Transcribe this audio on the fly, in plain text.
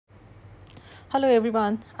Hello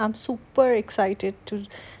everyone, I'm super excited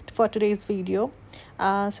for today's video.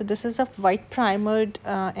 So this is a white primered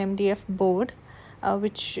MDF board,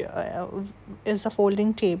 which is a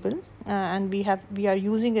folding table, and we are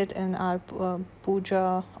using it in our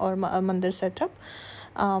puja or mandir setup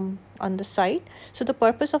on the side. So the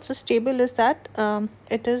purpose of this table is that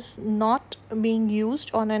it is not being used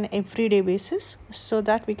on an everyday basis, so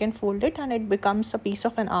that we can fold it and it becomes a piece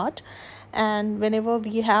of an art. And whenever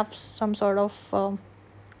we have some sort of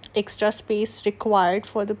extra space required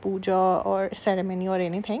for the puja or ceremony or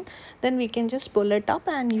anything, then we can just pull it up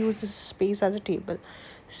and use this space as a table.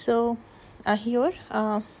 So here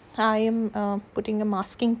I am putting a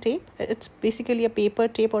masking tape. It's basically a paper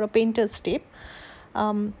tape or a painter's tape,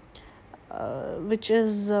 um, which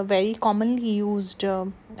is very commonly used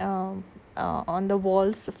on the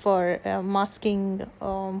walls for masking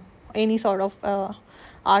any sort of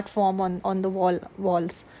art form on the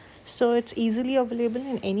walls. So it's easily available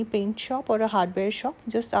in any paint shop or a hardware shop.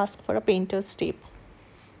 Just ask for a painter's tape.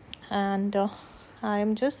 And I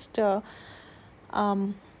am just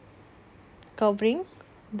um, covering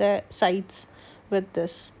the sides with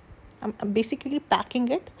this. I'm basically packing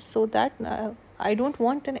it so that I don't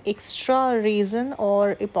want an extra resin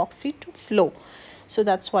or epoxy to flow. So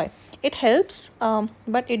that's why it helps,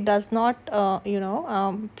 but it does not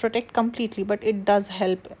protect completely, but it does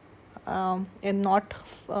help in not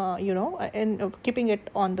in keeping it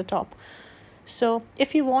on the top. So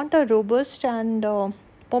if you want a robust and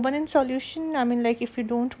permanent solution, I mean, like, if you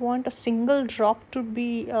don't want a single drop to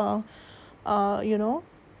be uh, you know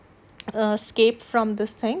escape from this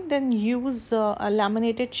thing, then use a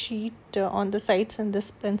laminated sheet on the sides and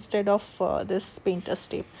this instead of this painter's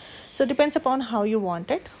tape. So depends upon how you want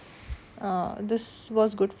it. This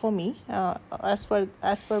was good for me, as per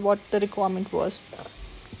what the requirement was.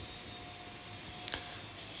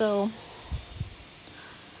 So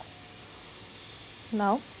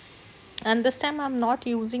now, and this time I'm not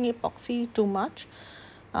using epoxy too much.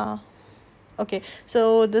 uh, okay,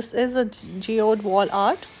 so this is a geode wall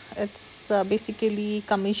art. It's basically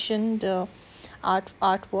commissioned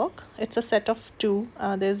artwork. It's a set of two.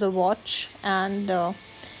 There's a watch and uh,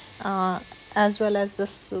 as well as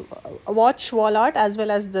this watch wall art, as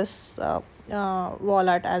well as this wall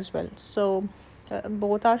art as well. So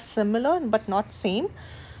both are similar but not same.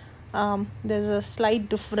 There's a slight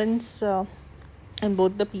difference in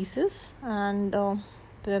both the pieces, and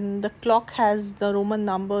then the clock has the Roman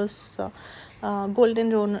numbers,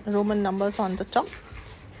 golden Roman numbers on the top,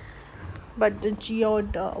 but the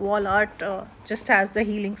geode wall art just has the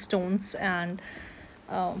healing stones and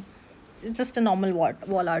it's just a normal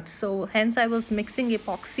wall art. So hence I was mixing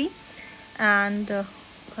epoxy, and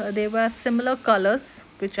there were similar colors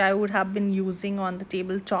which I would have been using on the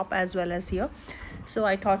tabletop as well as here. So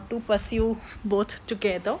I thought to pursue both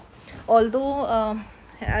together. Although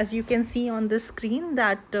as you can see on the screen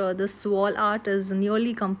that this wall art is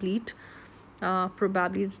nearly complete.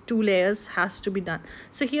 Probably 2 layers has to be done.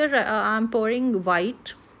 So here I'm pouring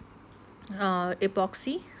white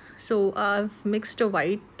epoxy. So I've mixed a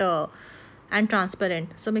white and transparent.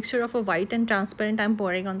 So mixture of a white and transparent I'm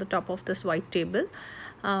pouring on the top of this white table.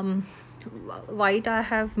 um, White I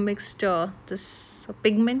have mixed this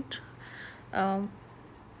pigment,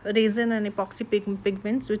 resin and epoxy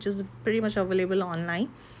pigments, which is pretty much available online.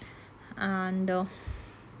 And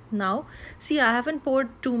now see, I haven't poured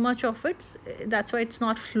too much of it. That's why it's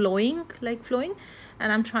not flowing,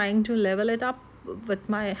 and I'm trying to level it up with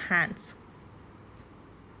my hands.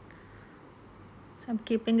 So I'm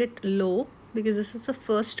keeping it low because this is the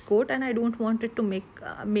first coat and I don't want it to make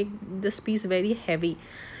this piece very heavy.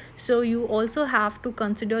 So you also have to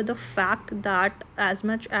consider the fact that as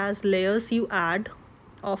much as layers you add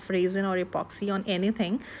of resin or epoxy on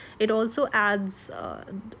anything, it also adds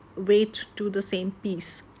weight to the same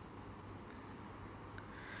piece.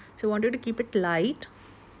 So I wanted to keep it light,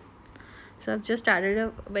 so I've just added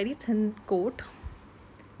a very thin coat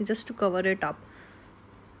just to cover it up.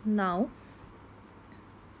 Now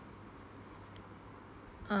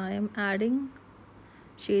I am adding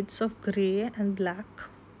shades of gray and black,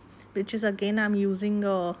 which is again I'm using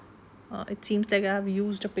it seems like I have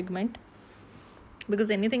used a pigment, because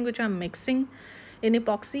anything which I'm mixing in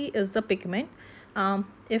epoxy is the pigment.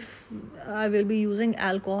 If I will be using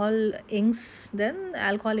alcohol inks, then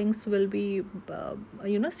alcohol inks will be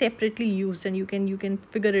separately used, and you can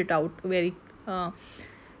figure it out very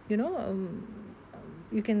you know um,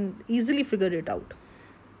 you can easily figure it out.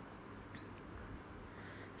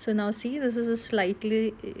 So now see, this is a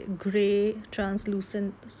slightly gray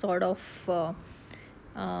translucent sort of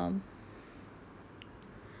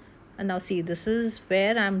And now see, this is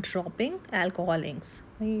where I'm dropping alcohol inks.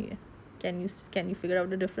 Can you figure out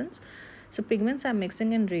the difference? So pigments I'm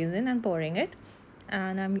mixing in resin and pouring it,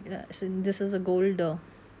 and so this is a gold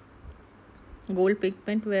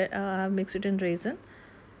pigment where I mix it in resin,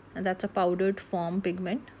 and that's a powdered form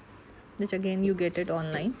pigment, which again you get it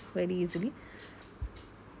online very easily.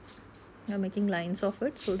 I'm making lines of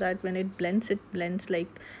it so that when it blends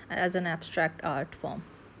like as an abstract art form.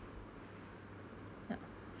 Yeah.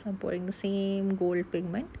 So I'm pouring the same gold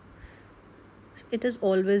pigment. It is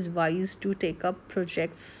always wise to take up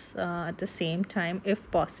projects at the same time if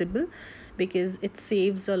possible, because it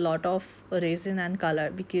saves a lot of resin and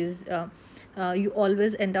color, because you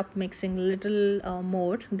always end up mixing little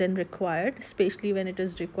more than required, especially when it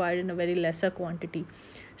is required in a very lesser quantity.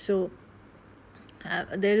 So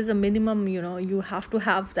there is a minimum, you have to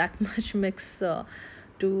have that much mix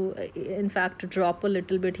to in fact drop a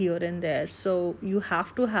little bit here and there. So you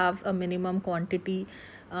have to have a minimum quantity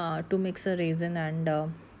to mix a resin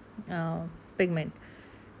and pigment.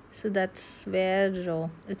 So that's where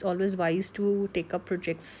it's always wise to take up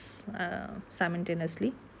projects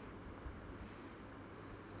simultaneously,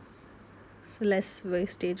 so less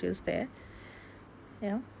wastage is there.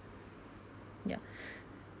 Yeah. Yeah.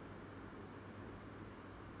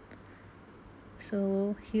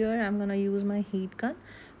 So here I'm gonna use my heat gun.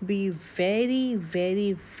 Be very,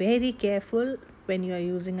 very, very careful when you are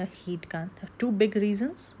using a heat gun. There are two big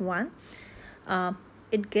reasons. One, uh,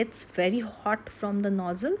 it gets very hot from the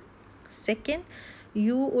nozzle. Second,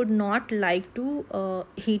 you would not like to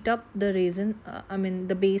heat up the resin,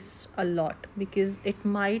 the base a lot, because it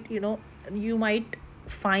might, you might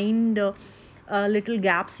find little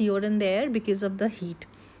gaps here and there because of the heat.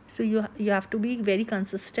 So you have to be very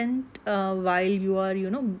consistent while you are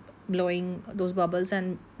blowing those bubbles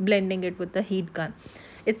and blending it with the heat gun.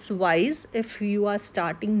 It's wise if you are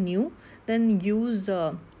starting new, then use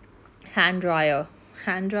hand dryer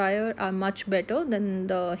are much better than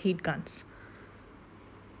the heat guns.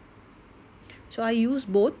 So I use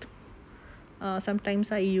both.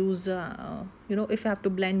 Sometimes I use if I have to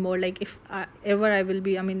blend more, like if ever I will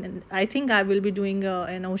be, I think I will be doing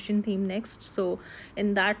an ocean theme next, so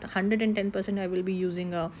in that 110% I will be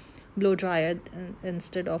using a blow dryer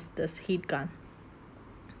instead of this heat gun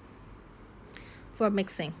for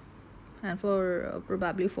mixing. And for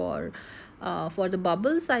probably for the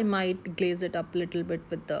bubbles I might glaze it up a little bit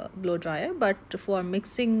with the blow dryer, but for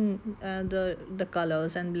mixing the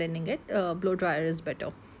colors and blending it, blow dryer is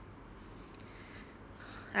better.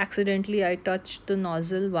 Accidentally I touched the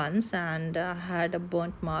nozzle once and had a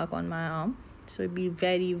burnt mark on my arm, so be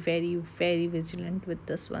very, very, very vigilant with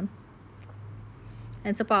this one.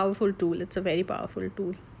 And it's a powerful tool, it's a very powerful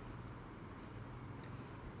tool.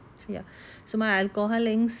 So yeah, so my alcohol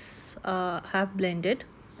inks have blended,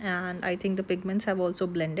 and I think the pigments have also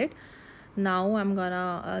blended. Now I'm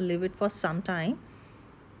gonna leave it for some time,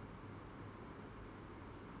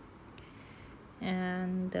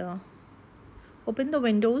 and open the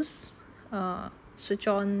windows, switch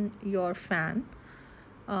on your fan.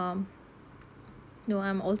 No,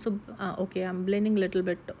 I'm also okay, I'm blending a little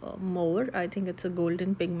bit more. I think it's a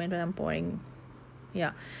golden pigment where I'm pouring.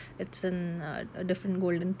 Yeah, it's a different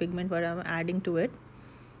golden pigment where I'm adding to it.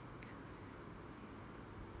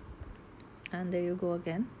 And there you go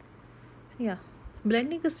again. Yeah,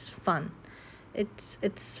 blending is fun.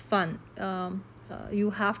 It's fun. You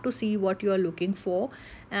have to see what you are looking for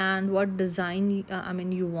and what design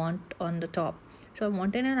you want on the top. So I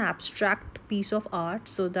wanted an abstract piece of art,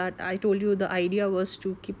 so that I told you the idea was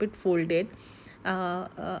to keep it folded,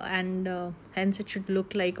 and hence it should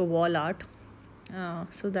look like a wall art.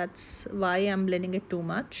 So that's why I'm blending it too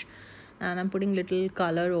much, and I'm putting little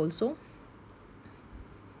color also,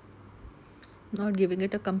 not giving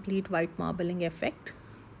it a complete white marbling effect.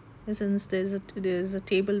 Since there's a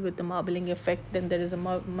table with the marbling effect, then there is a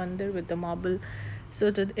mandir with the marble,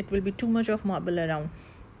 so that it will be too much of marble around.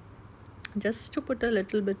 Just to put a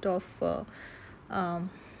little bit of add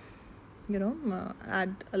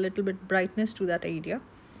a little bit brightness to that area,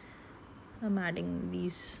 I'm adding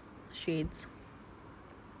these shades.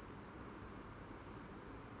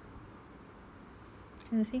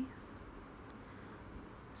 Can you see?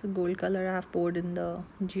 So gold color I have poured in the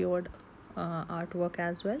geode artwork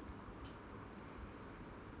as well.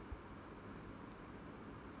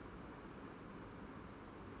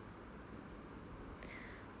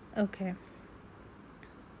 Okay,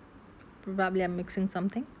 probably I'm mixing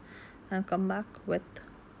something. I'll come back with.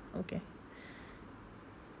 Okay,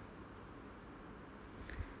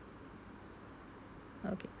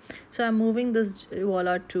 okay, so I'm moving this wall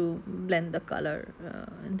art to blend the color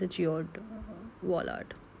in the geode wall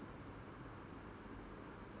art.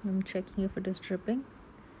 I'm checking if it is dripping.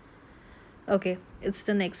 Okay, it's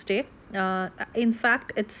the next day. In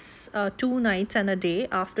fact, it's 2 nights and a day.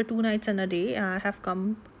 After 2 nights and a day, I have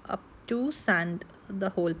come up to sand the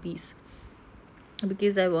whole piece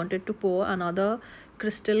because I wanted to pour another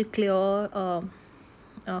crystal clear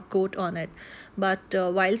coat on it. But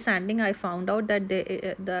while sanding, I found out that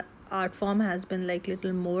the art form has been like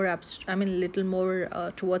little more little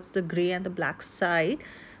more towards the gray and the black side.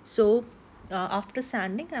 So after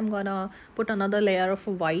sanding, I'm gonna put another layer of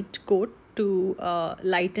a white coat to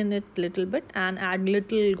lighten it little bit and add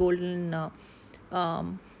little golden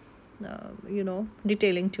um,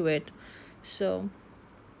 detailing to it. So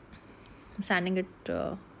I'm sanding it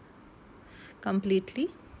completely.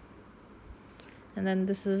 And then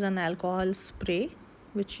this is an alcohol spray,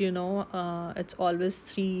 which it's always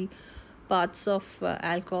 3 parts of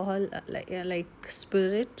alcohol, like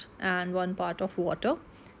spirit, and 1 part of water,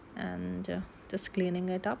 and just cleaning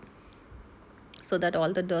it up so that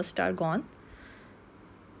all the dust are gone.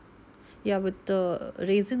 Yeah, with the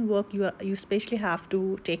resin work, you especially have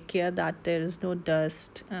to take care that there is no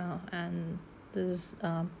dust, and there's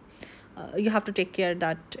you have to take care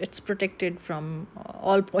that it's protected from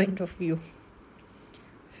all point of view.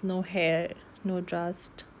 No hair, no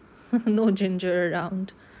dust, no ginger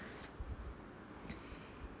around,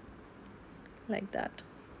 like that.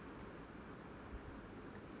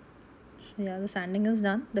 So yeah, the sanding is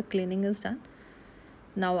done, the cleaning is done.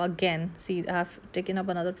 Now again, see, I have taken up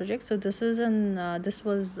another project. So this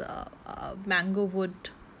was mango wood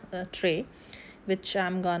tray, which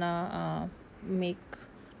I'm gonna make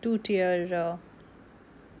 2-tier.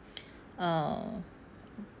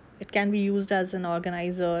 It can be used as an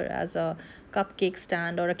organizer, as a cupcake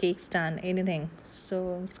stand or a cake stand, anything.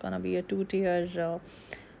 So it's gonna be a 2-tier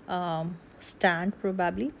stand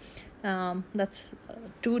probably. That's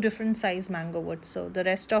 2 different size mango wood. So the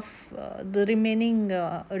rest of the remaining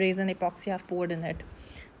resin epoxy I've poured in it.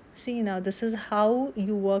 See, now this is how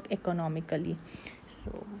you work economically.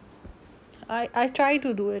 So I try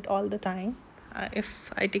to do it all the time. If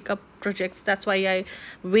I take up projects, that's why I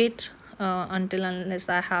wait until unless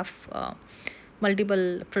I have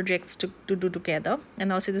multiple projects to do together. And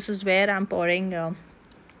now see, this is where I'm pouring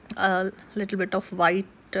a little bit of white,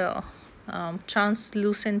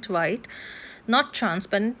 translucent white, not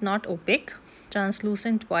transparent, not opaque,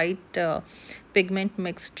 translucent white pigment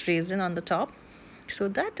mixed resin on the top, so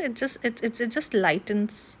that it just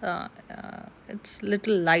lightens, it's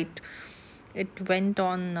little light. It went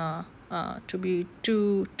on to be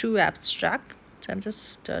too abstract, so I'm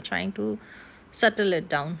just trying to settle it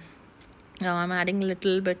down. Now I'm adding a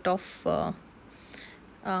little bit of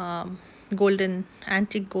golden,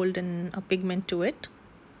 antique golden pigment to it,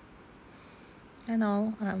 and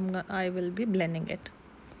now I will be blending it.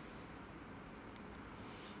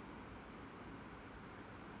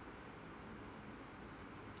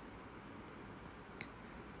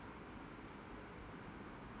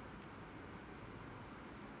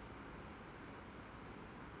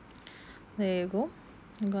 There you go.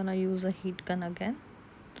 I'm gonna use a heat gun again.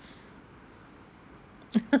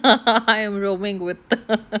 I am roaming with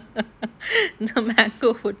the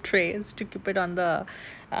mango wood trays to keep it on the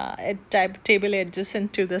table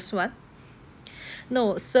adjacent to this one.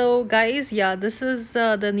 No, so guys, yeah, this is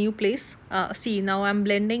the new place. See, now I'm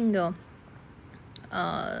blending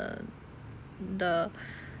uh, the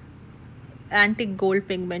antique gold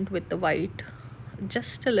pigment with the white,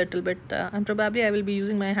 just a little bit, and probably I will be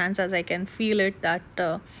using my hands, as I can feel it that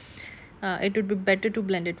it would be better to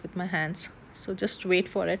blend it with my hands. So just wait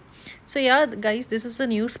for it. So yeah, guys, this is a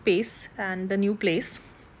new space and the new place.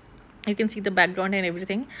 You can see the background and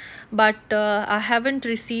everything, but I haven't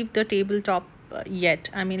received the tabletop yet.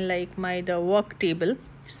 I mean, like the work table.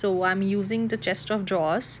 So I'm using the chest of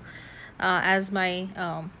drawers as my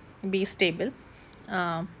base table.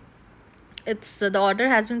 um, it's the order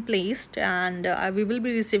has been placed, and we will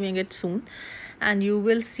be receiving it soon, and you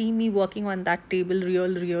will see me working on that table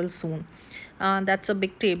real soon. That's a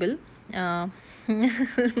big table. uh,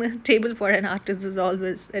 Table for an artist is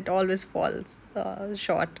always falls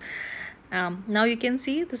short. Now you can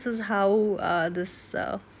see this is how this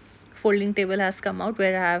folding table has come out,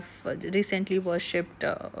 where I have recently worshipped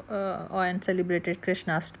and celebrated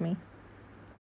Krishnastami.